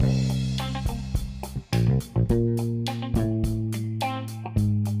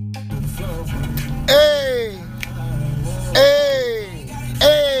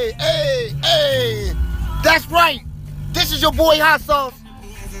boy Hot Sauce,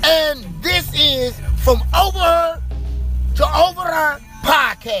 and this is From Over Her to Over Her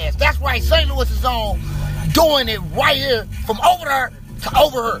podcast. That's right, St. Louis is on, doing it right here, from over her to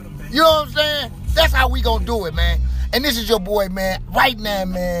over her. You know what I'm saying? That's how we gonna do it, man. And this is your boy, man. Right now,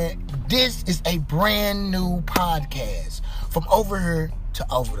 man, this is a brand new podcast, From Over Her to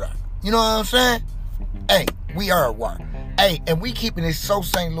Over Her. You know what I'm saying? Hey, we are what? Hey, and we keeping it so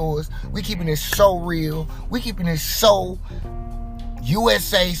St. Louis. We keeping it so real. We keeping it so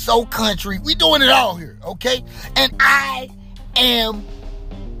USA, so country. We doing it all here, okay? And I am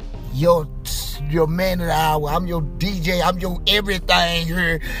your man of the hour. I'm your DJ. I'm your everything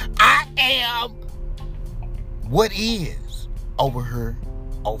here. I am what is Over Her,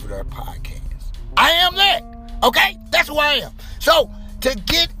 Over There podcast. I am that, okay? That's who I am. So, to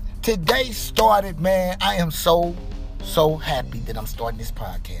get today started, man, I am so happy that I'm starting this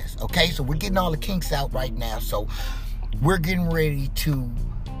podcast, okay? So, we're getting all the kinks out right now. So, we're getting ready to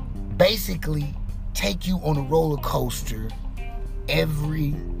basically take you on a roller coaster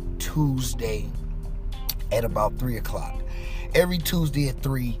every Tuesday at about 3 o'clock. Every Tuesday at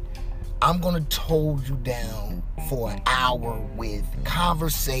 3, I'm going to hold you down for an hour with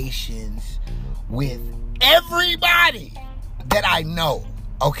conversations with everybody that I know,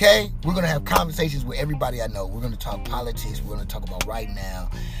 okay? We're going to have conversations with everybody I know. We're going to talk politics. We're going to talk about right now.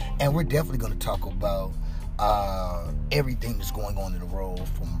 And we're definitely going to talk about everything that's going on in the world,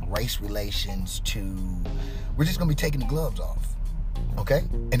 from race relations to... We're just going to be taking the gloves off. Okay?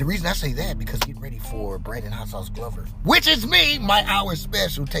 And the reason I say that, because get ready for Brandon Hot Sauce Glover, which is me, my hour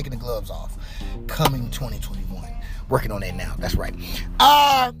special, taking the gloves off, coming 2021. Working on that now. That's right.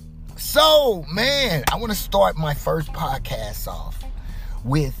 So, man, I want to start my first podcast off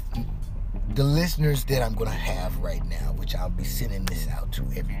with the listeners that I'm going to have right now, which I'll be sending this out to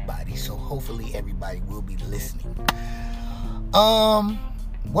everybody. So, hopefully, everybody will be listening.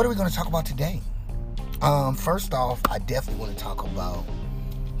 What are we going to talk about today? First off, I definitely want to talk about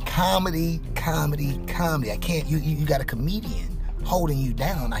comedy. I can't, you got a comedian holding you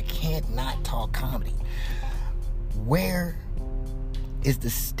down. I can't not talk comedy. Where is the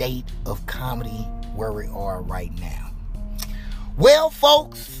state of comedy where we are right now? Well,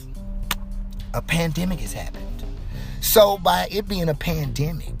 folks, a pandemic has happened. So by it being a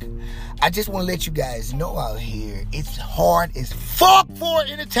pandemic, I just want to let you guys know out here, it's hard as fuck for an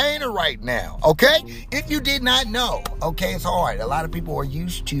entertainer right now, okay? If you did not know, okay, it's hard. A lot of people are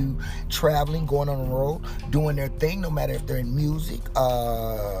used to traveling, going on the road, doing their thing, no matter if they're in music,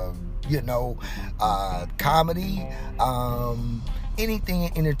 comedy, anything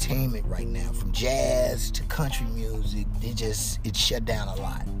in entertainment right now, from jazz to country music. It shut down a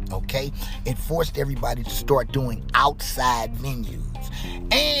lot, okay? It forced everybody to start doing outside venues.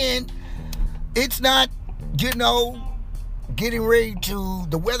 And it's not, getting ready to,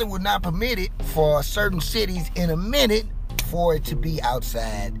 the weather will not permit it for certain cities in a minute for it to be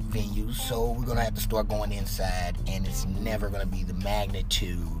outside venues. So we're going to have to start going inside, and it's never going to be the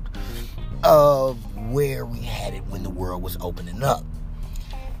magnitude of where we had it when the world was opening up.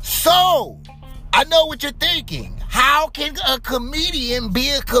 So, I know what you're thinking. How can a comedian be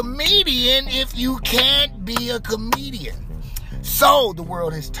a comedian if you can't be a comedian? So, the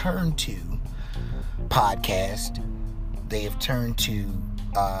world has turned to podcast. They have turned to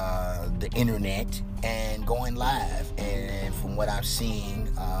the internet and going live. And from what I'm seeing,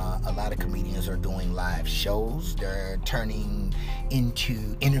 a lot of comedians are doing live shows. They're turning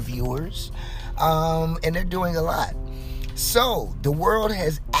into interviewers, and they're doing a lot. So the world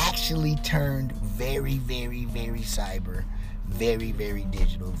has actually turned very, very, very cyber, very, very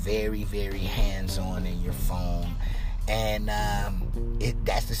digital, very, very hands-on in your phone, and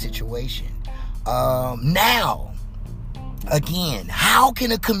that's the situation. Now, again, how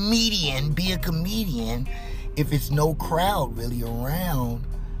can a comedian be a comedian if it's no crowd really around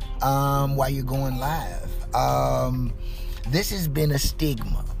while you're going live? This has been a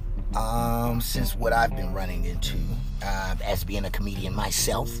stigma since what I've been running into as being a comedian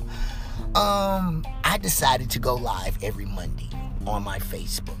myself. I decided to go live every Monday on my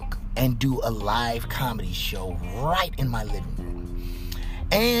Facebook and do a live comedy show right in my living room.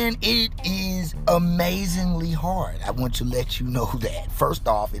 And it is amazingly hard. I want to let you know that. First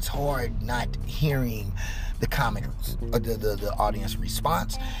off, it's hard not hearing the comics, the audience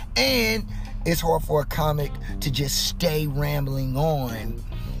response. And it's hard for a comic to just stay rambling on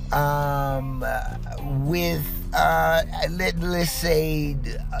with let's say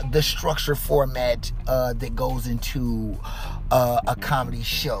the structure format that goes into a comedy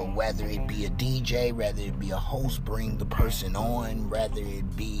show, whether it be a DJ, whether it be a host, bring the person on, whether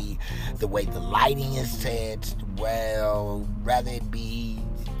it be the way the lighting is set, well, rather it be,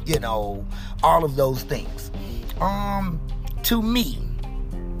 all of those things. To me,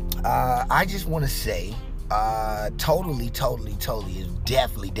 I just want to say, totally, it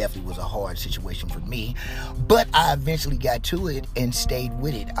definitely was a hard situation for me, but I eventually got to it and stayed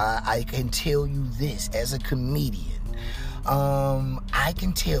with it. I can tell you this, as a comedian, I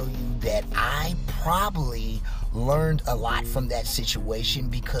can tell you that I probably learned a lot from that situation,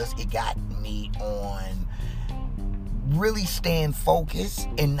 because it got me on really staying focused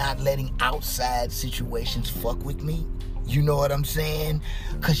and not letting outside situations fuck with me. You know what I'm saying?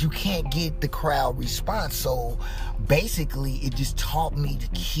 Because you can't get the crowd response. So basically, it just taught me to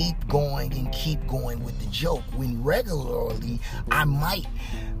keep going with the joke. When regularly, I might,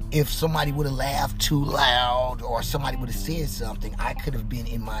 if somebody would have laughed too loud or somebody would have said something, I could have been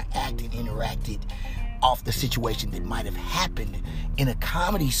in my act and interacted off the situation that might have happened in a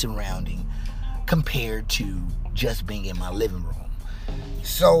comedy surrounding compared to just being in my living room.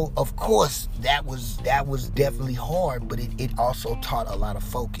 So, of course, that was definitely hard, but it also taught a lot of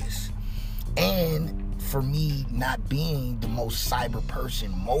focus. And for me, not being the most cyber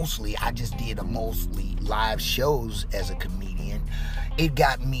person, mostly, I just did mostly live shows as a comedian. It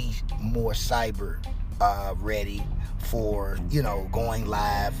got me more cyber ready for, going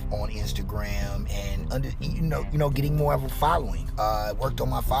live on Instagram and, getting more of a following. Worked on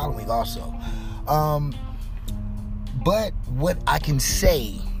my following also. But what I can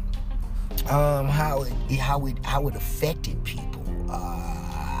say, how it affected people,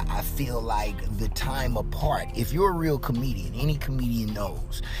 I feel like the time apart. If you're a real comedian, any comedian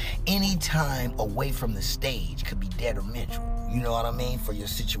knows, any time away from the stage could be detrimental. You know what I mean? For your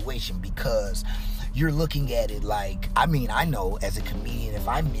situation, because you're looking at it like, I know as a comedian, if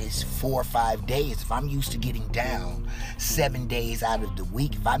I miss 4 or 5 days, if I'm used to getting down 7 days out of the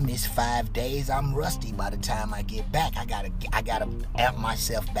week, if I miss 5 days, I'm rusty by the time I get back. I gotta amp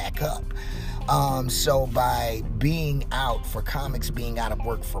myself back up. So by being out, for comics being out of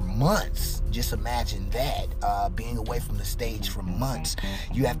work for months, just imagine that, being away from the stage for months,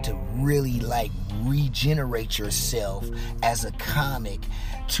 you have to really regenerate yourself as a comic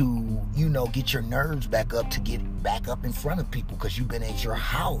to, get your nerves back up, to get back up in front of people, because you've been at your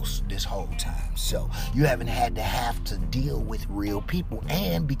house this whole time. So you haven't had to deal with real people.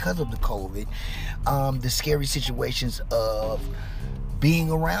 And because of the COVID, the scary situations of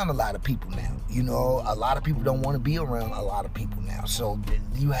being around a lot of people now. A lot of people don't want to be around a lot of people now. So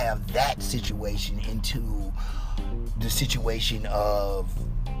you have that situation into the situation of,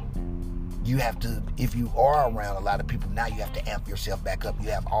 you have to, if you are around a lot of people now, you have to amp yourself back up.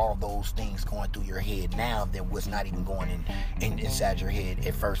 You have all those things going through your head now that was not even going inside your head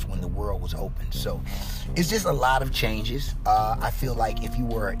at first when the world was open. So it's just a lot of changes. I feel like if you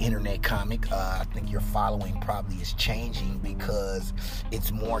were an internet comic, I think your following probably is changing, because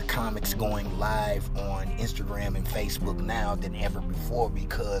it's more comics going live on Instagram and Facebook now than ever before,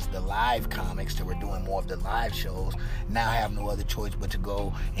 because the live comics that were doing more of the live shows now have no other choice but to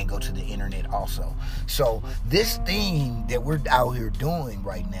go to the internet also. So this thing that we're out here doing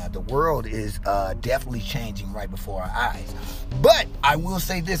right now, the world is definitely changing right before our eyes. But I will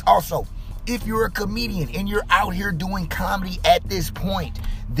say this also, if you're a comedian and you're out here doing comedy at this point,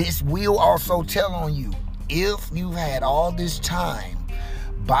 this will also tell on you. If you've had all this time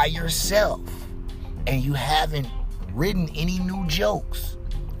by yourself and you haven't written any new jokes,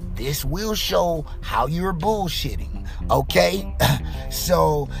 this will show how you're bullshitting, okay?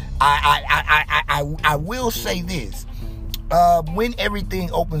 So I will say this. When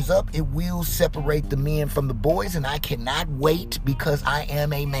everything opens up, it will separate the men from the boys, and I cannot wait, because I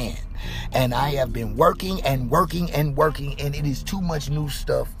am a man. And I have been working, and it is too much new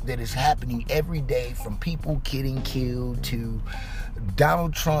stuff that is happening every day, from people getting killed to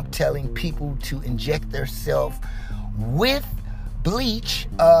Donald Trump telling people to inject themselves with bleach.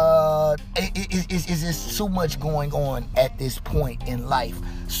 Is just too much going on at this point in life.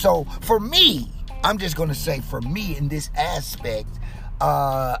 So for me, I'm just going to say, for me in this aspect,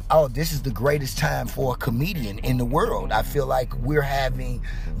 this is the greatest time for a comedian in the world. I feel like we're having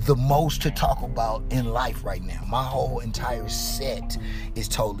the most to talk about in life right now. My whole entire set is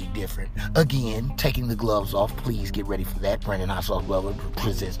totally different. Again, taking the gloves off. Please get ready for that. Brandon Hossoff Glover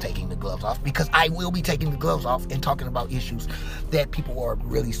presents Taking the Gloves Off, because I will be taking the gloves off and talking about issues that people are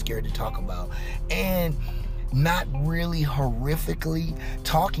really scared to talk about, and not really horrifically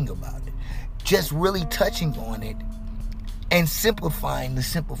talking about it. just really touching on it and simplifying the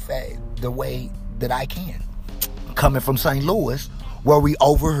simple fact the way that I can. Coming from St. Louis, where we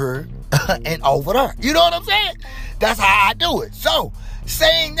overheard and over there. You know what I'm saying? That's how I do it. So,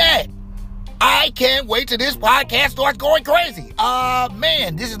 saying that, I can't wait till this podcast starts going crazy.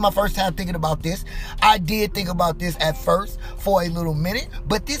 Man, this is my first time thinking about this. I did think about this at first for a little minute,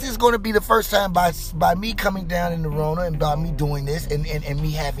 but this is going to be the first time by me coming down in the Rona and by me doing this and me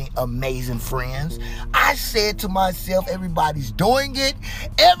having amazing friends. I said to myself, everybody's doing it.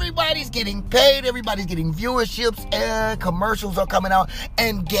 Everybody's getting paid. Everybody's getting viewerships and commercials are coming out.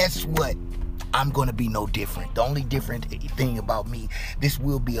 And guess what? I'm going to be no different. The only different thing about me, this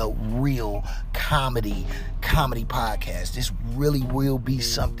will be a real comedy podcast. This really will be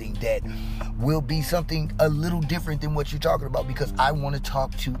something that will be something a little different than what you're talking about, because I want to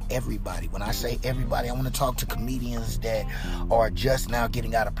talk to everybody. When I say everybody, I want to talk to comedians that are just now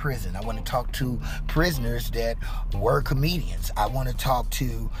getting out of prison. I want to talk to prisoners that were comedians. I want to talk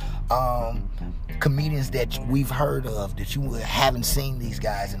to comedians that we've heard of, that you haven't seen these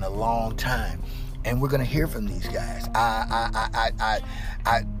guys in a long time. And we're going to hear from these guys.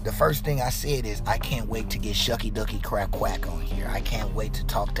 The first thing I said is I can't wait to get Shucky Ducky Crack Quack on here. I can't wait to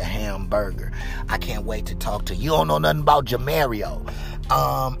talk to Hamburger. I can't wait to talk to, you don't know nothing about Jamario.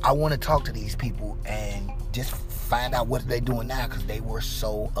 I want to talk to these people and just find out what they're doing now, because they were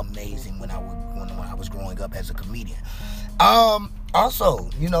so amazing when I was growing up as a comedian. Also,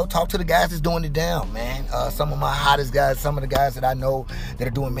 talk to the guys that's doing it down, man. Some of my hottest guys, some of the guys that I know that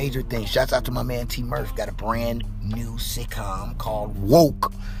are doing major things. Shouts out to my man T. Murph. Got a brand new sitcom called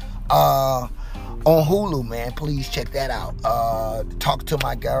Woke on Hulu, man. Please check that out. Talk to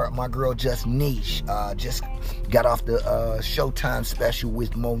my girl Just Niche. Just got off the Showtime special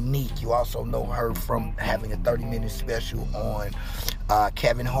with Monique. You also know her from having a 30-minute special on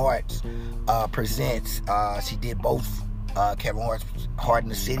Kevin Hart's Presents. She did both Kevin Hart's Hart in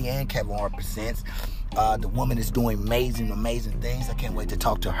the City and Kevin Hart Presents. The woman is doing amazing things. I can't wait to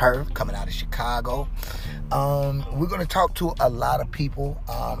talk to her, coming out of Chicago. We're going to talk to a lot of people.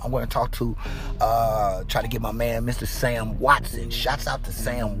 I'm going to talk to, try to get my man, Mr. Sam Watson. Shouts out to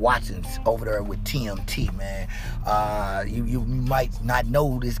Sam Watson over there with TMT, man. You might not know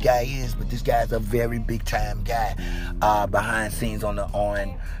who this guy is, but this guy's a very big time guy behind scenes on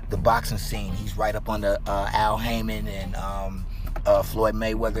the boxing scene. He's right up under Al Heyman and Floyd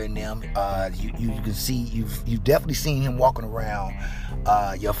Mayweather and them. You can see, you've definitely seen him walking around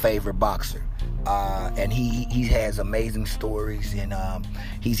your favorite boxer, and he has amazing stories, and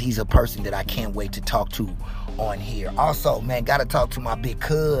he's a person that I can't wait to talk to on here. Also, man, gotta talk to my big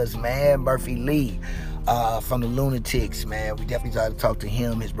cuz, man, Murphy Lee from the Lunatics, man. We definitely gotta talk to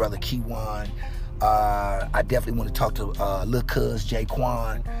him, his brother Kiwan. I definitely want to talk to Lil Cuz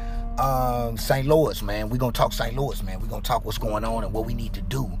Jaquan. St. Louis, man. We're going to talk St. Louis, man. We're going to talk what's going on and what we need to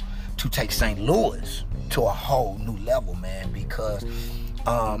do to take St. Louis to a whole new level, man, because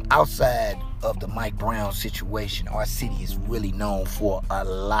outside of the Mike Brown situation, our city is really known for a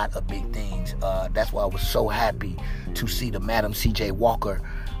lot of big things. That's why I was so happy to see the Madam C.J. Walker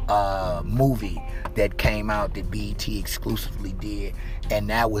movie that came out that BET exclusively did, and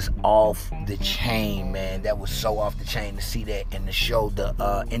that was off the chain, man. That was so off the chain to see that and to show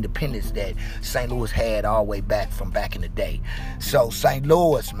the independence that St. Louis had all the way back from back in the day. So St.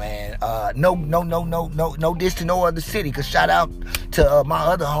 Louis, man, no diss to no other city, because shout out to my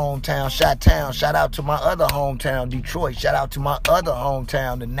other hometown, Chi-Town. Shout out to my other hometown, Detroit. Shout out to my other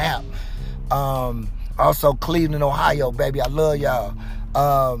hometown, the Nap. Also Cleveland, Ohio, baby. I love y'all.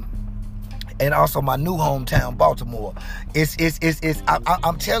 And also my new hometown, Baltimore.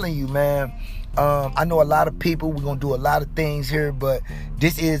 I'm telling you, man. I know a lot of people. We're gonna do a lot of things here, but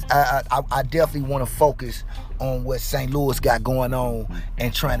this is I definitely want to focus on what St. Louis got going on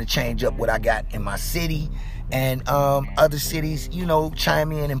and trying to change up what I got in my city. And other cities,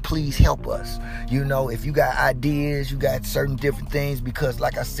 chime in and please help us. If you got ideas, you got certain different things, because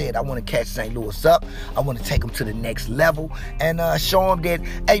like I said, I want to catch St. Louis up. I want to take them to the next level and show them that,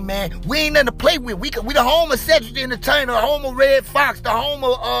 hey man, we ain't nothing to play with. We the home of Cedric the Entertainer, the home of Red Fox, the home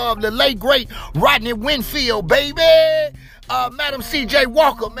of the late great Rodney Winfield, baby. Madam C.J.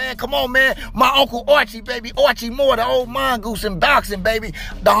 Walker, man, come on, man. My Uncle Archie, baby. Archie Moore, the old mongoose in boxing, baby.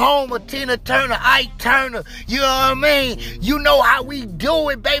 The home of Tina Turner, Ike Turner. You know what I mean? You know how we do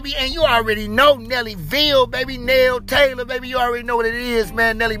it, baby. And you already know Nelly Ville, baby. Nell Taylor, baby. You already know what it is,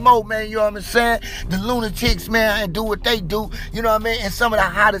 man. Nelly Moe, man. You know what I'm saying? The Lunatics, man, and do what they do. You know what I mean? And some of the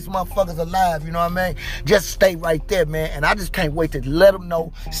hottest motherfuckers alive, you know what I mean? Just stay right there, man. And I just can't wait to let them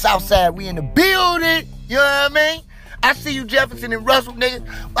know. Southside, we in the building. You know what I mean? I see you Jefferson and Russell niggas.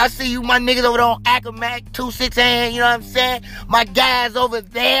 I see you my niggas over there on Ackermack, 26 you know what I'm saying? My guys over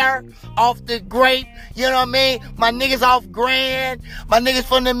there off the Grape, you know what I mean? My niggas off Grand, my niggas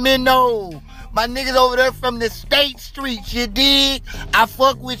from the Minnow, my niggas over there from the State Streets, you dig? I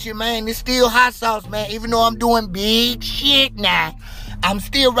fuck with you, man. It's still hot sauce, man. Even though I'm doing big shit now, I'm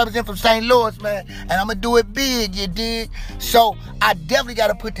still representing from St. Louis, man. And I'm going to do it big, you dig? So, I definitely got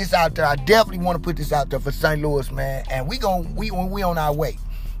to put this out there. I definitely want to put this out there for St. Louis, man. And we on our way.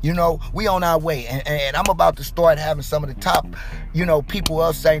 You know, we on our way. And I'm about to start having some of the top, you know, people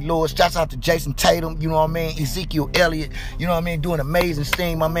of St. Louis. Shouts out to Jason Tatum, you know what I mean? Ezekiel Elliott, you know what I mean? Doing amazing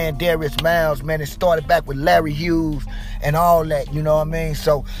thing. My man Darius Miles, man. It started back with Larry Hughes and all that, you know what I mean?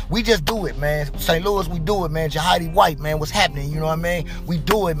 So we just do it, man. St. Louis, we do it, man. Jahidi White, man. What's happening, you know what I mean? We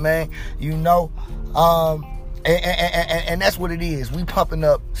do it, man. You know? And that's what it is. We pumping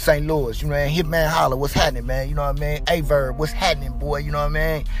up St. Louis, you know, and Hitman Holler, what's happening, man? You know what I mean? Averb, what's happening, boy? You know what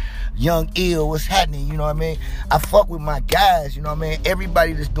I mean? Young Ill, what's happening? You know what I mean? I fuck with my guys, you know what I mean?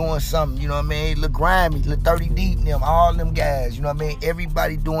 Everybody that's doing something, you know what I mean? Lil Grimy, Lil 30 Deep, them, all them guys, you know what I mean?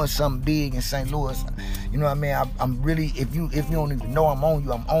 Everybody doing something big in St. Louis. You know what I mean? I'm really, if you don't even know I'm on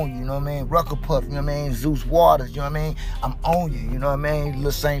you, you know what I mean? Rucker Puff, you know what I mean? Zeus Waters, you know what I mean? I'm on you, you know what I mean?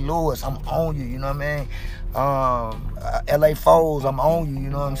 Lil St. Louis, I'm on you, you know what I mean? LA Foes, I'm on you, you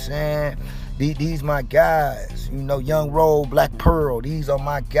know what I'm saying? These my guys, you know, Young Roll, Black Pearl, these are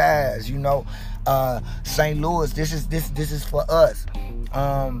my guys, you know. St. Louis, this is for us.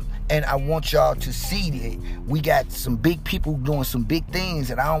 And I want y'all to see that we got some big people doing some big things,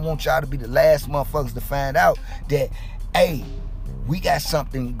 and I don't want y'all to be the last motherfuckers to find out that, hey, we got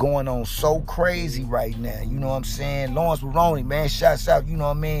something going on so crazy right now, you know what I'm saying? Lawrence Baroni, man, shouts out, you know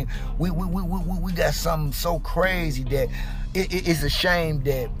what I mean? We got something so crazy that it's a shame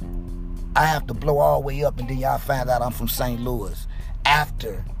that I have to blow all the way up and then y'all find out I'm from St. Louis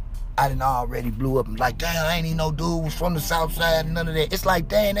after I done already blew up. I'm like, damn, I ain't even no dude was from the South Side and none of that. It's like,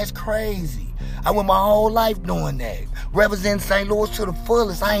 damn, that's crazy. I went my whole life doing that. Representing St. Louis to the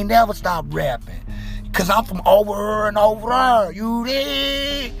fullest. I ain't never stopped rapping. Cause I'm from over here and over there. You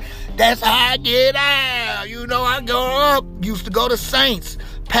dig? That's how I get out. You know, I go up. Used to go to Saints,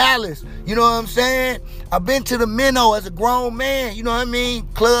 Palace. You know what I'm saying? I've been to the Minnow as a grown man. You know what I mean?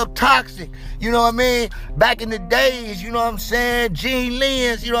 Club Toxic. You know what I mean? Back in the days, you know what I'm saying? Gene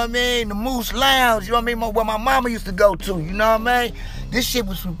Lynn's, you know what I mean? The Moose Lounge, you know what I mean? Where my mama used to go to, you know what I mean? This shit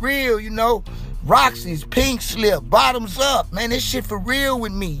was for real, you know? Roxy's, Pink Slip, Bottoms Up. Man, this shit for real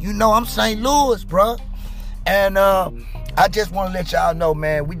with me. You know, I'm St. Louis, bruh. And I just want to let y'all know,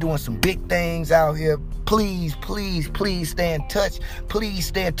 man, we doing some big things out here. Please, please, please stay in touch. Please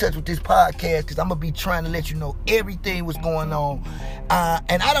stay in touch with this podcast, because I'm going to be trying to let you know everything what's going on.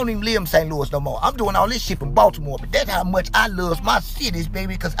 And I don't even live in St. Louis no more. I'm doing all this shit from Baltimore, but that's how much I love my cities,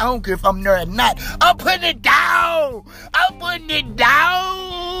 baby, because I don't care if I'm there or not. I'm putting it down. I'm putting it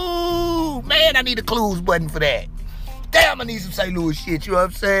down. Man, I need a clues button for that. Damn, I need some St. Louis shit, you know what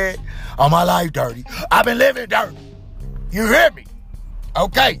I'm saying? All my life dirty. I've been living dirty. You hear me?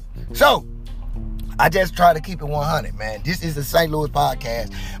 Okay, so I just try to keep it 100, man. This is the St. Louis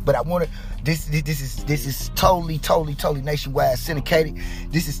podcast, but I want to. This is totally nationwide syndicated.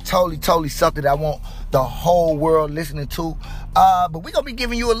 This is totally something that I want the whole world listening to. But we're going to be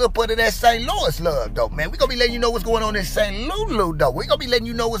giving you a little bit of that St. Louis love, though, man. We're going to be letting you know what's going on in St. Louis, though. We're going to be letting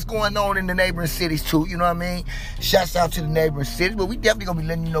you know what's going on in the neighboring cities, too. You know what I mean? Shouts out to the neighboring cities. But we definitely going to be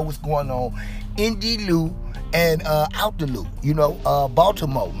letting you know what's going on in D-Lou and out the loop, you know,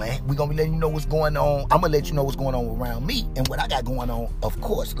 Baltimore, man. We're going to be letting you know what's going on. I'm going to let you know what's going on around me and what I got going on, of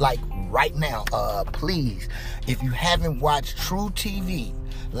course. Like right now, please, if you haven't watched True TV,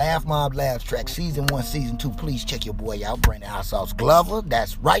 Laugh Mob Laughs Track, Season 1, Season 2, please check your boy out, Brandon Hot Sauce Glover.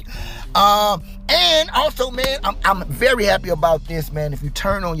 That's right. And also, man, I'm very happy about this, man. If you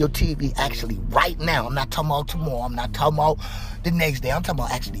turn on your TV actually right now, I'm not talking about tomorrow, I'm not talking about the next day, I'm talking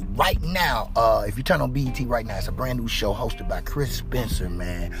about actually right now. If you turn on BET right now, it's a brand new show hosted by Chris Spencer,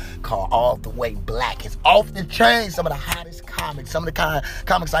 man, called All the Way Black. It's off the chain. Some of the hottest comics, some of the kind of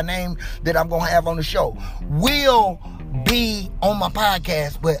comics I named that I'm going to have on the show will be on my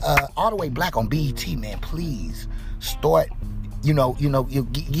podcast. But All the Way Black on BET, man, please start, you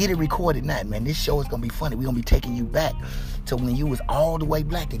get it recorded now, man. This show is going to be funny. We're going to be taking you back to when you was all the way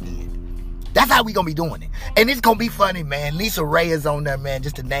black again. That's how we gonna be doing it. And it's gonna be funny, man. Lisa Ray is on there, man,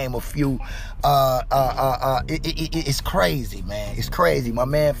 just to name a few. It's crazy, man. It's crazy. My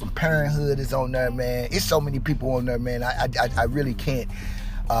man from Parenthood is on there, man. It's so many people on there, man. I really can't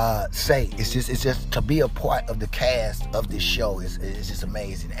say. It's just to be a part of the cast of this show is just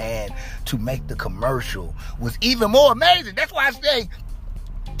amazing. And to make the commercial was even more amazing. That's why I say,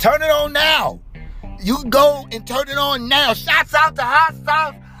 turn it on now. You can go and turn it on now. Shouts out to Hot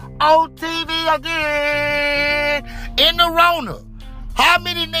Sauce on TV again in the Rona. How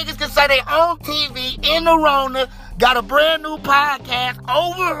many niggas can say they on TV in the Rona, got a brand new podcast,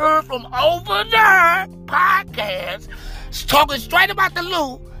 Over Her from Over There podcast, talking straight about the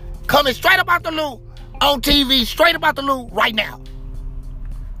Lou, coming straight about the Lou on TV, straight about the Lou right now.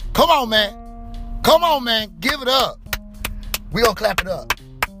 Come on, man. Come on, man. Give it up. We gonna clap it up.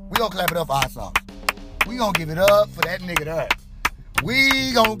 We gonna clap it up for Hot Sauce. We gonna give it up for that nigga there.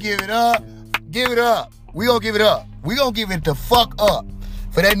 We gonna give it up. Give it up. We gonna give it up. We gonna give it the fuck up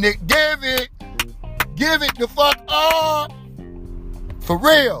for that nigga. Give it the fuck up. For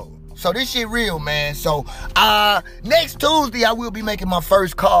real. So this shit real, man. So next Tuesday I will be making my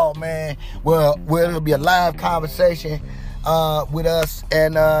first call, man. Well, it'll be a live conversation with us,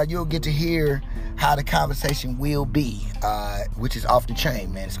 and you'll get to hear how the conversation will be, which is off the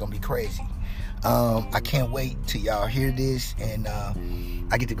chain, man. It's gonna be crazy. I can't wait till y'all hear this, and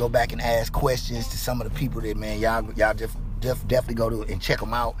I get to go back and ask questions to some of the people that, man, y'all definitely go to and check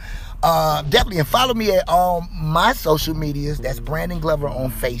them out. Definitely, and follow me at my social medias. That's Brandon Glover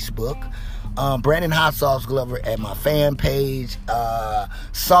on Facebook, Brandon Hot Sauce Glover at my fan page,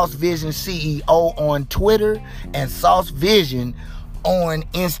 Sauce Vision CEO on Twitter, and Sauce Vision on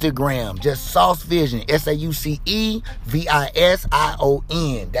Instagram. Just Sauce Vision, SAUCEVISION.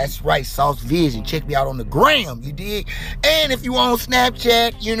 That's right, Sauce Vision. Check me out on the gram, you dig? And if you on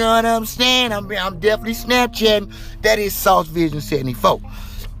Snapchat, you know what I'm saying, I'm definitely Snapchatting. That is Sauce Vision 74.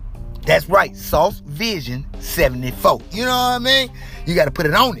 That's right, Sauce Vision 74. You know what I mean? You got to put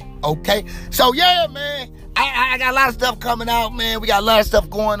it on it, okay? So yeah, man, I got a lot of stuff coming out, man. We got a lot of stuff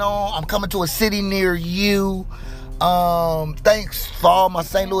going on. I'm coming to a city near you. Thanks for all my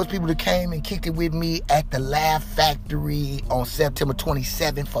St. Louis people that came and kicked it with me at the Laugh Factory on September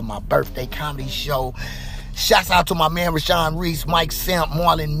 27th for my birthday comedy show. Shouts out to my man Rashawn Reese, Mike Simp,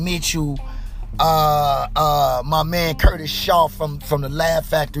 Marlon Mitchell, my man Curtis Shaw from the Laugh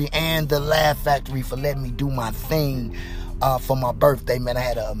Factory and the Laugh Factory for letting me do my thing for my birthday, man. I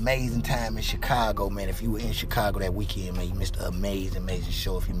had an amazing time in Chicago, man. If you were in Chicago that weekend, man, you missed an amazing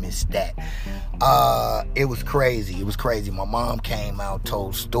show if you missed that. It was crazy. It was crazy. My mom came out,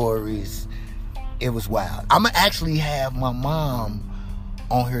 told stories. It was wild. I'm going to actually have my mom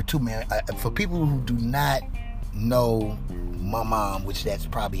on here too, man. For people who do not know my mom, which that's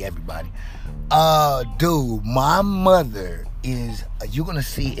probably everybody, dude, my mother is, you're going to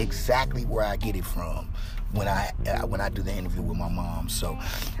see exactly where I get it from when I do the interview with my mom. So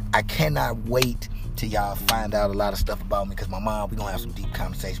I cannot wait till y'all find out a lot of stuff about me, because my mom, we're going to have some deep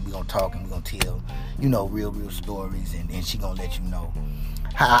conversations. We're going to talk and we're going to tell, real stories, and she going to let you know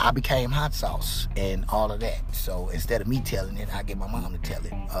how I became Hot Sauce and all of that. So instead of me telling it, I get my mom to tell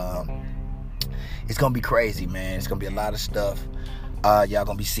it. It's going to be crazy, man. It's going to be a lot of stuff y'all going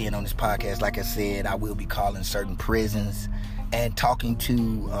to be seeing on this podcast. Like I said, I will be calling certain prisons and talking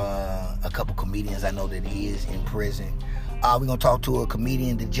to a couple comedians I know that is in prison. We're going to talk to a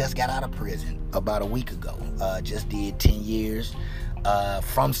comedian that just got out of prison about a week ago. Just did 10 years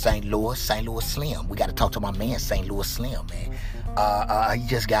from St. Louis Slim. We got to talk to my man, St. Louis Slim, man. He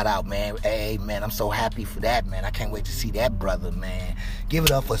just got out, man. Hey, man, I'm so happy for that, man. I can't wait to see that brother, man. Give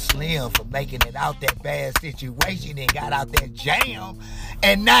it up for Slim for making it out that bad situation and got out that jam.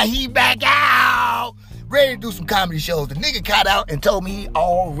 And now he back out, ready to do some comedy shows. The nigga got out and told me he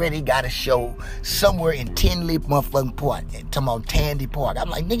already got a show somewhere in Tinley motherfucking Park. Talking about Tandy Park. I'm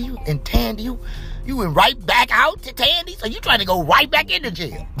like, nigga, you in Tandy? You went right back out to Tandy? So you trying to go right back into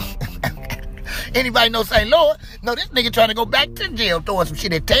jail? Anybody know St. Louis? No, this nigga trying to go back to jail throwing some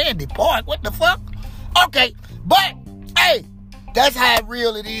shit at Tandy Park. What the fuck? Okay, but, hey, that's how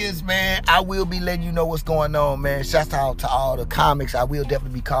real it is, man. I will be letting you know what's going on, man. Shout out to all the comics. I will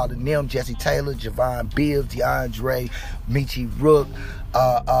definitely be calling them. Jesse Taylor, Javon Bibbs, DeAndre, Michi Rook,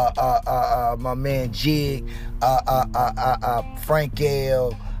 my man Jig, Frank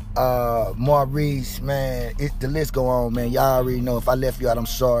Gale, Maurice, man. The list go on, man. Y'all already know. If I left you out, I'm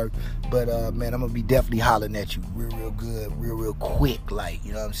sorry. But, man, I'm going to be definitely hollering at you real good, real quick, like,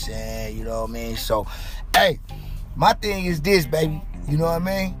 you know what I'm saying? You know what I mean? So, hey, my thing is this, baby. You know what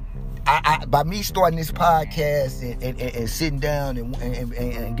I mean? I by me starting this podcast and sitting down and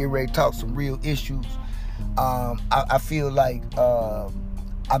getting ready to talk some real issues, I feel like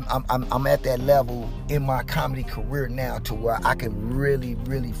I'm at that level in my comedy career now to where I can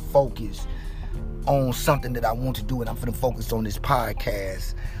really focus on something that I want to do, and I'm finna focus on this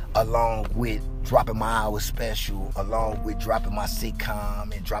podcast along with dropping my hour special, along with dropping my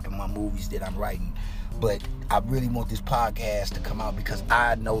sitcom and dropping my movies that I'm writing. But I really want this podcast to come out because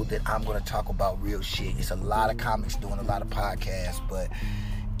I know that I'm going to talk about real shit. It's a lot of comics doing a lot of podcasts, but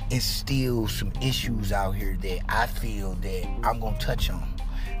it's still some issues out here that I feel that I'm going to touch on,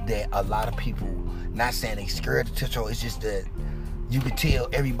 that a lot of people, not saying they scared to touch on, it's just that you can tell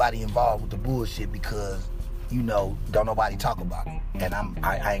everybody involved with the bullshit because, don't nobody talk about it. And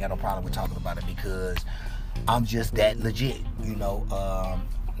I ain't got no problem with talking about it because I'm just that legit,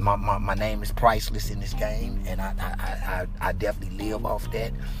 My name is priceless in this game, and I definitely live off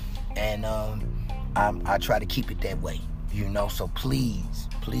that, and I try to keep it that way, so please,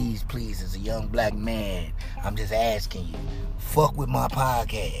 as a young black man, I'm just asking you, fuck with my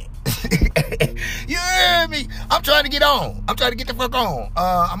podcast. You hear me? I'm trying to get on. I'm trying to get the fuck on.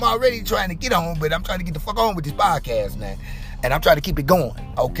 I'm already trying to get on, but I'm trying to get the fuck on with this podcast now. And I'm trying to keep it going,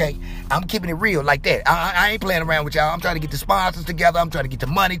 okay? I'm keeping it real like that. I ain't playing around with y'all. I'm trying to get the sponsors together. I'm trying to get the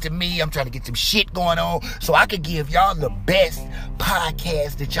money to me. I'm trying to get some shit going on so I can give y'all the best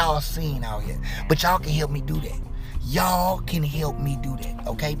podcast that y'all seen out here. But y'all can help me do that. Y'all can help me do that,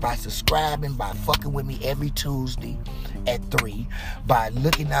 okay? By subscribing, by fucking with me every Tuesday at 3, by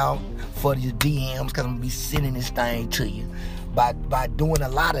looking out for your DMs, because I'm going to be sending this thing to you, by doing a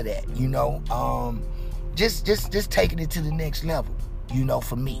lot of that, Just taking it to the next level,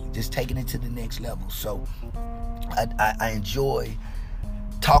 for me. Just taking it to the next level. So I enjoy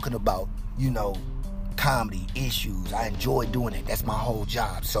talking about, comedy issues. I enjoy doing it. That's my whole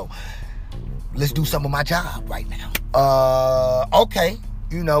job. So let's do some of my job right now. Okay.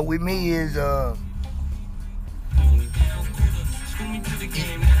 With me is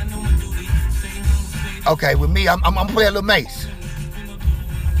okay, with me, I'm gonna play a little Mace.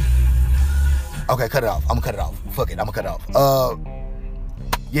 Okay, cut it off. I'm gonna cut it off. Fuck it, I'm gonna cut it off.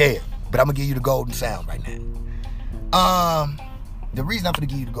 Yeah, but I'm gonna give you the golden sound right now. The reason I'm gonna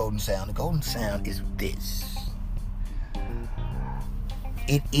give you the golden sound is this.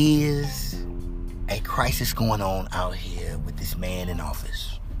 It is a crisis going on out here with this man in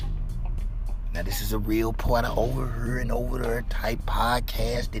office. Now, this is a real part of over here and over there type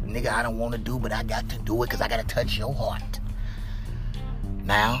podcast that, nigga, I don't want to do, but I got to do it because I got to touch your heart.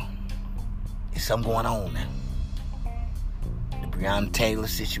 Now, there's something going on now. The Breonna Taylor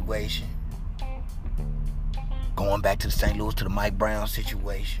situation. Going back to the St. Louis, to the Mike Brown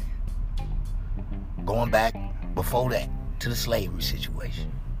situation. Going back before that to the slavery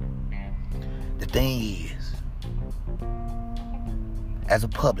situation. The thing is, as a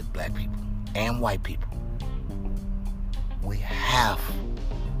public, black people and white people, we have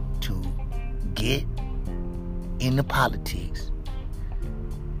to get into politics,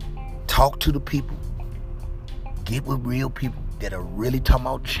 talk to the people, get with real people that are really talking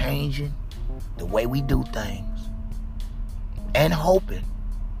about changing the way we do things, and hoping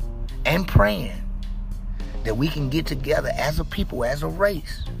and praying that we can get together as a people, as a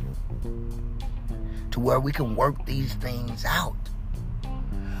race, to where we can work these things out.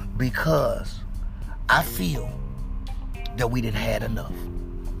 Because I feel that we done had enough.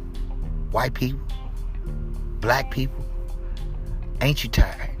 White people, black people, ain't you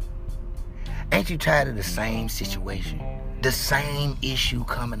tired? Ain't you tired of the same situation? The same issue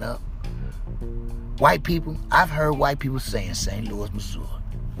coming up? White people, I've heard white people say in St. Louis, Missouri,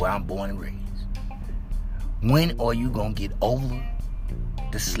 where I'm born and raised, when are you gonna get over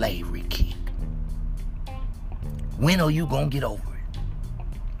the slavery kick? When are you gonna get over it?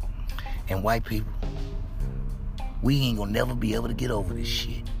 And white people, we ain't gonna never be able to get over this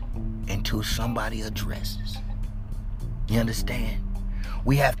shit until somebody addresses. You understand?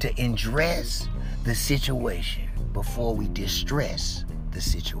 We have to address the situation before we distress the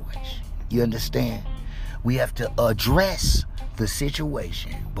situation. You understand? We have to address the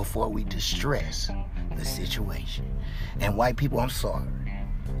situation before we distress the situation. And white people, I'm sorry.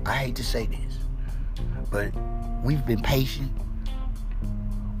 I hate to say this, but we've been patient.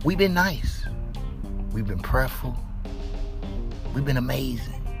 We've been nice. We've been prayerful. We've been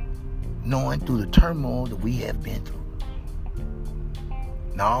amazing, knowing through the turmoil that we have been through.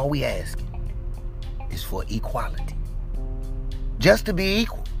 Now all we asking is for equality. Just to be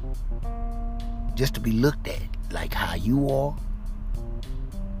equal. Just to be looked at like how you are,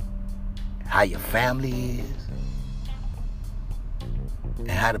 how your family is,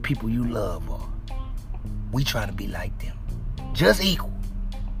 and how the people you love are. We trying to be like them. Just equal.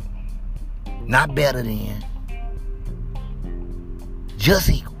 Not better than. Just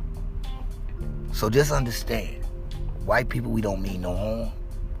equal. So just understand, white people, we don't mean no harm.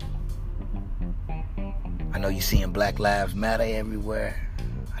 know you're seeing Black Lives Matter everywhere.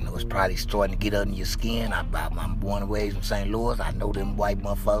 I know it's probably starting to get under your skin. I'm born and raised in St. Louis. I know them white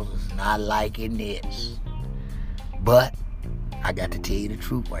motherfuckers is not liking this. But I got to tell you the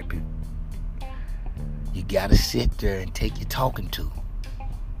truth, white people. You gotta sit there and take your talking to.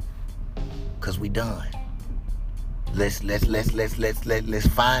 Cause we done. Let's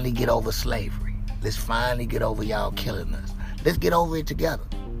finally get over slavery. Let's finally get over y'all killing us. Let's get over it together.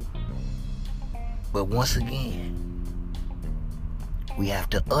 But once again, we have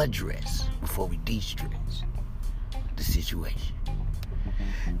to address before we de-stress the situation.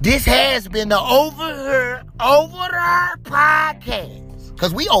 This has been the Over Her podcast.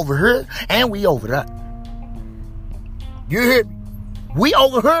 Cause we over here and we over there. You hear me? We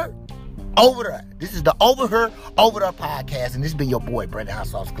over her, over there. This is the Over Her, Over There podcast. And this has been your boy, Brandon Hot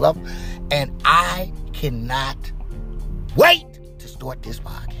Sauce Glover. And I cannot wait to start this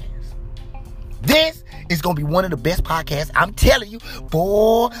podcast. This is going to be one of the best podcasts. I'm telling you,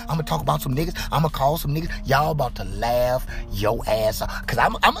 boy, I'm going to talk about some niggas. I'm going to call some niggas. Y'all about to laugh your ass off. Because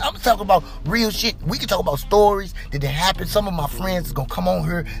I'm talking about real shit. We can talk about stories that happened. Some of my friends is going to come on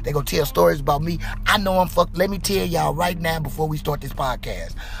here. They're going to tell stories about me. I know I'm fucked. Let me tell y'all right now before we start this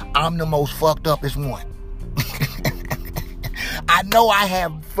podcast. I'm the most fucked up as one. I know I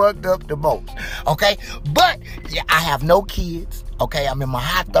have fucked up the most. Okay? But yeah, I have no kids. Okay, I'm in my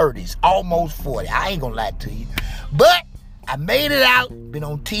high 30s, almost 40. I ain't gonna lie to you. But I made it out, been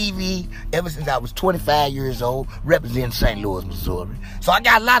on TV ever since I was 25 years old, representing St. Louis, Missouri. So I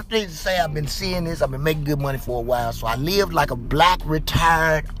got a lot of things to say. I've been seeing this. I've been making good money for a while. So I lived like a black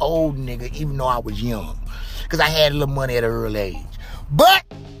retired old nigga, even though I was young. Because I had a little money at an early age. But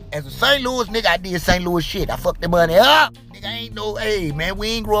as a St. Louis nigga, I did St. Louis shit. I fucked the money up. Nigga, ain't no, hey, man, we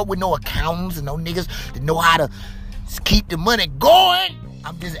ain't grow up with no accountants and no niggas that know how to keep the money going.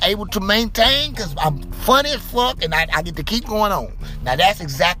 I'm just able to maintain because I'm funny as fuck and I get to keep going on. Now that's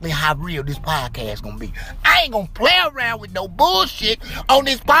exactly how real this podcast gonna be. I ain't gonna play around with no bullshit on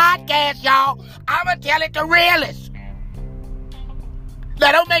this podcast, y'all. I'ma tell it the realest.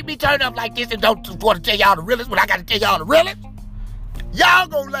 Now don't make me turn up like this and don't want to tell y'all the realest when I gotta tell y'all the realest. Y'all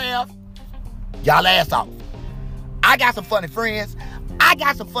gonna laugh y'all ass off. I got some funny friends. I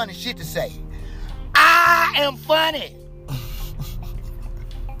got some funny shit to say. I am funny.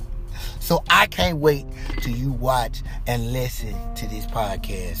 So I can't wait till you watch and listen to this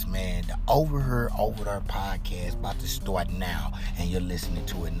podcast, man. The Over Her, Over There podcast about to start now. And you're listening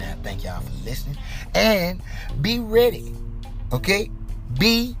to it now. Thank y'all for listening. And be ready. Okay?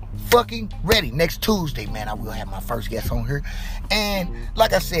 Be fucking ready. Next Tuesday, man, I will have my first guest on here. And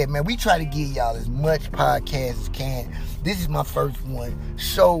like I said, man, we try to give y'all as much podcast as can. This is my first one.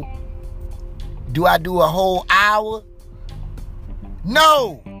 So do I do a whole hour?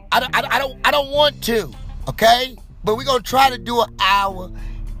 No, I don't want to. Okay, but we're gonna try to do an hour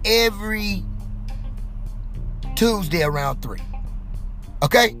every Tuesday around 3.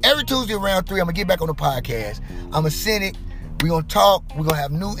 Okay, every Tuesday around 3, I'm gonna get back on the podcast. I'm gonna send it. We're gonna talk. We're gonna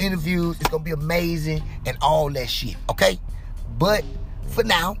have new interviews. It's gonna be amazing and all that shit. Okay, but for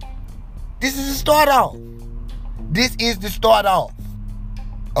now, this is the start off. This is the start off.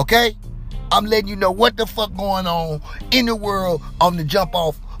 Okay. I'm letting you know what the fuck going on in the world on the jump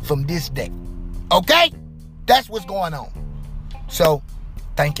off from this day. Okay? That's what's going on. So,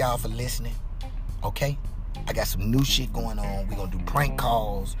 thank y'all for listening. Okay? I got some new shit going on. We're going to do prank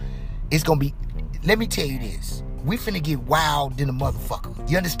calls. It's going to be, let me tell you this. We finna get wild than a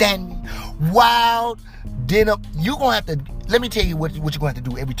motherfucker. You understand me? Wild than a, you going to have to, let me tell you what you're going to have to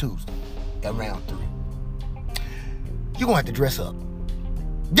do every Tuesday around 3. You're going to have to dress up.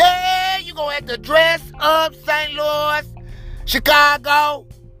 Yeah, you're going to have to dress up. St. Louis, Chicago,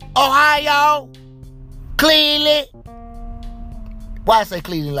 Ohio, Cleveland. Why I say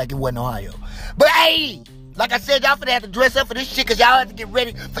Cleveland like it wasn't Ohio? But hey, like I said, y'all finna have to dress up for this shit because y'all have to get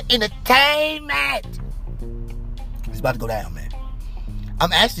ready for entertainment. It's about to go down, man.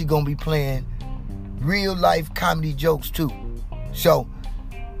 I'm actually going to be playing real life comedy jokes too. So,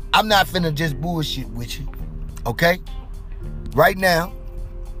 I'm not finna just bullshit with you. Okay? Right now,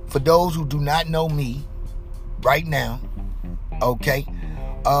 for those who do not know me, right now, okay,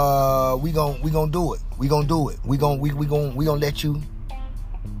 we gonna do it. We gonna do it. We gonna let you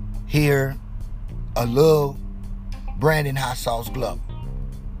hear a little Brandon Hot Sauce Glover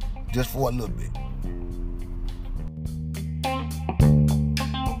just for a little bit.